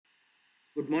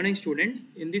Good morning, students.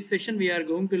 In this session, we are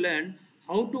going to learn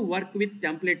how to work with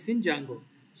templates in Django.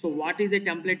 So what is a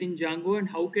template in Django and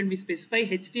how can we specify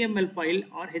HTML file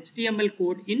or HTML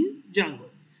code in Django?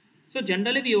 So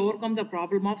generally, we overcome the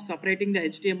problem of separating the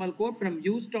HTML code from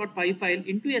use.py file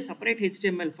into a separate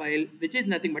HTML file, which is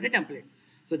nothing but a template.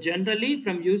 So generally,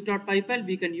 from use.py file,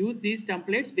 we can use these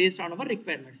templates based on our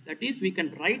requirements. That is, we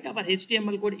can write our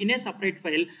HTML code in a separate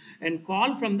file and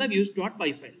call from the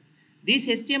use.py file. This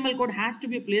HTML code has to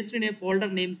be placed in a folder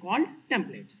name called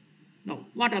templates. Now,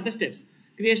 what are the steps?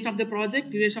 Creation of the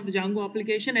project, creation of the Django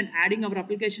application, and adding our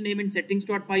application name in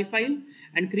settings.py file,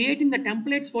 and creating the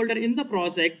templates folder in the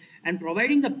project, and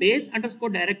providing the base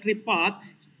underscore directory path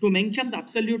to mention the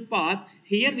absolute path.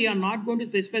 Here we are not going to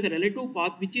specify the relative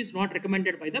path, which is not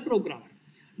recommended by the programmer.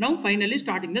 Now, finally,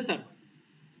 starting the server.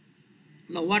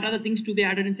 Now, what are the things to be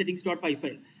added in settings.py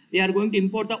file? We are going to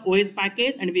import the OS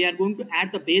package and we are going to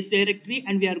add the base directory,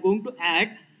 and we are going to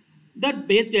add the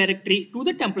base directory to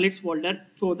the templates folder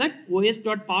so that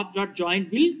os.path.join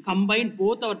will combine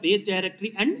both our base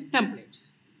directory and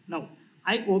templates. Now,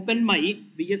 I open my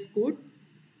VS Code.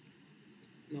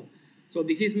 Now, so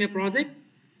this is my project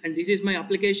and this is my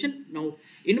application. Now,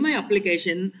 in my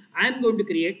application, I am going to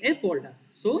create a folder.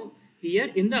 So, here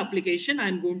in the application, I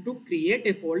am going to create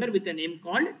a folder with a name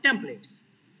called templates.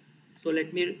 So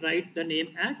let me write the name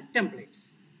as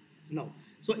templates. Now,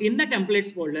 so in the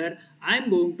templates folder, I am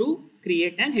going to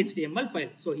create an HTML file.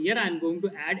 So here I am going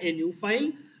to add a new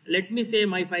file. Let me say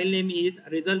my file name is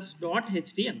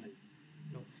results.html.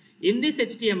 Now, in this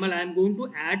HTML, I am going to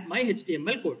add my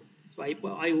HTML code. So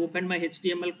I open my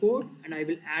HTML code and I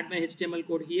will add my HTML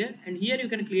code here. And here you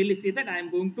can clearly see that I am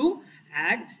going to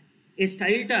add a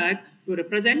style tag to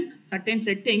represent certain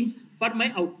settings for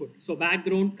my output. So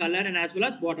background, color, and as well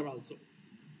as border also.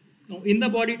 Now in the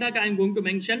body tag, I am going to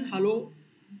mention hello.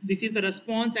 This is the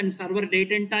response and server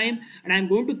date and time, and I am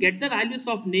going to get the values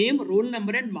of name, roll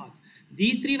number, and marks.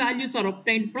 These three values are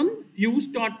obtained from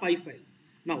views.py file.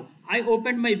 Now I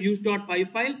opened my views.py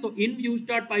file. So in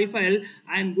views.py file,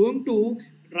 I am going to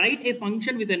write a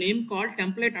function with a name called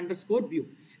template underscore view.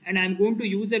 And I'm going to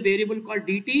use a variable called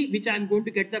dt, which I'm going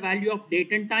to get the value of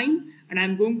date and time, and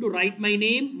I'm going to write my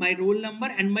name, my roll number,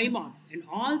 and my marks, and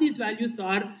all these values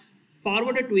are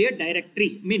forwarded to a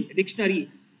directory, dictionary.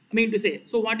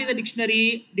 So what is a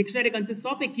dictionary? Dictionary consists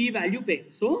of a key value pair.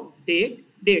 So date,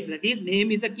 that is name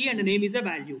is a key and name is a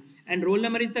value, and roll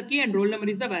number is the key and roll number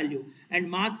is the value, and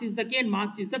marks is the key and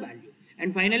marks is the value.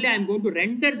 And finally, I'm going to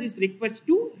render this request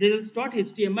to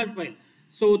results.html file,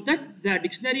 so that the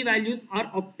dictionary values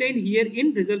are obtained here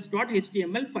in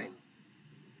results.html file.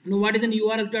 Now, what is an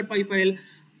urls.py file?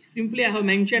 Simply, I have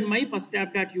mentioned my first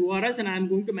tab.urls and I am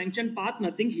going to mention path,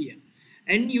 nothing here.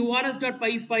 And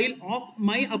urls.py file of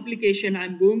my application, I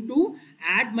am going to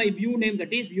add my view name,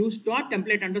 that is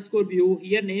views.template underscore view.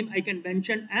 Here name I can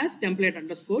mention as template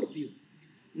underscore view.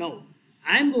 Now,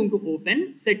 I am going to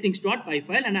open settings.py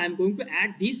file and I am going to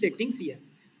add these settings here.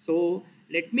 So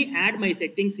let me add my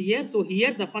settings here. So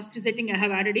here the first setting I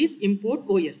have added is import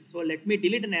OS. So let me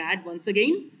delete and add once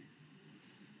again.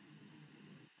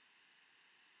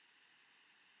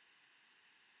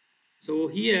 So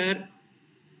here,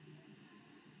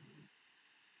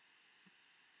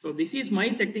 so this is my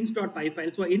settings.py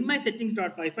file. So in my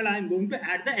settings.py file, I am going to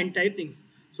add the entire things.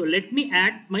 So let me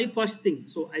add my first thing.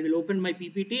 So I will open my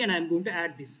PPT and I am going to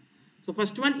add this. So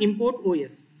first one, import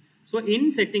OS. So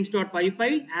in settings.py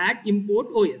file, add import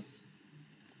OS.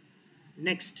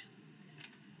 Next.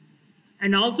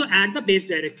 And also add the base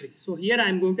directory. So here I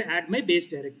am going to add my base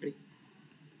directory.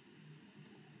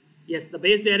 Yes, the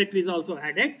base directory is also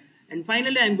added. And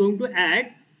finally, I am going to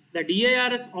add the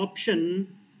DIRS option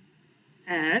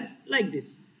as like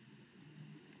this.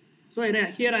 So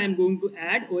here I am going to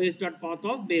add os.path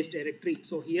of base directory.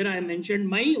 So here I mentioned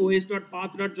my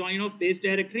os.path.join of base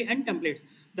directory and templates.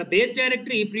 The base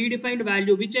directory predefined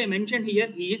value which I mentioned here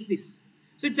is this.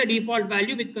 So it's a default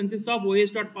value which consists of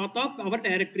os.path of our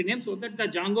directory name, so that the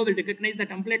Django will recognize the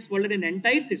templates folder in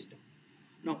entire system.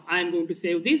 Now I am going to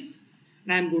save this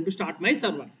and I am going to start my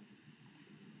server.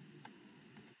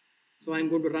 So I am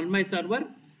going to run my server.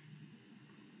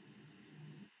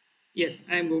 Yes,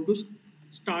 I am going to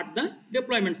start the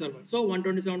deployment server. So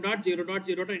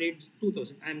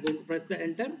 127.0.0.82000. I am going to press the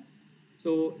enter.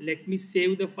 So let me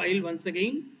save the file once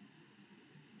again.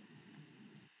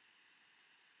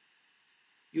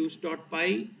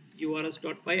 use.py,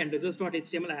 urls.py, and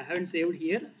results.html I haven't saved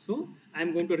here. So I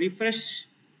am going to refresh.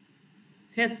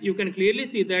 Yes, you can clearly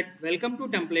see that welcome to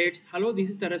templates. Hello, this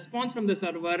is the response from the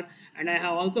server, and I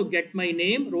have also get my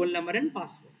name, roll number, and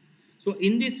password. So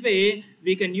in this way,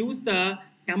 we can use the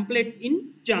templates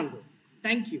in Django.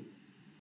 Thank you.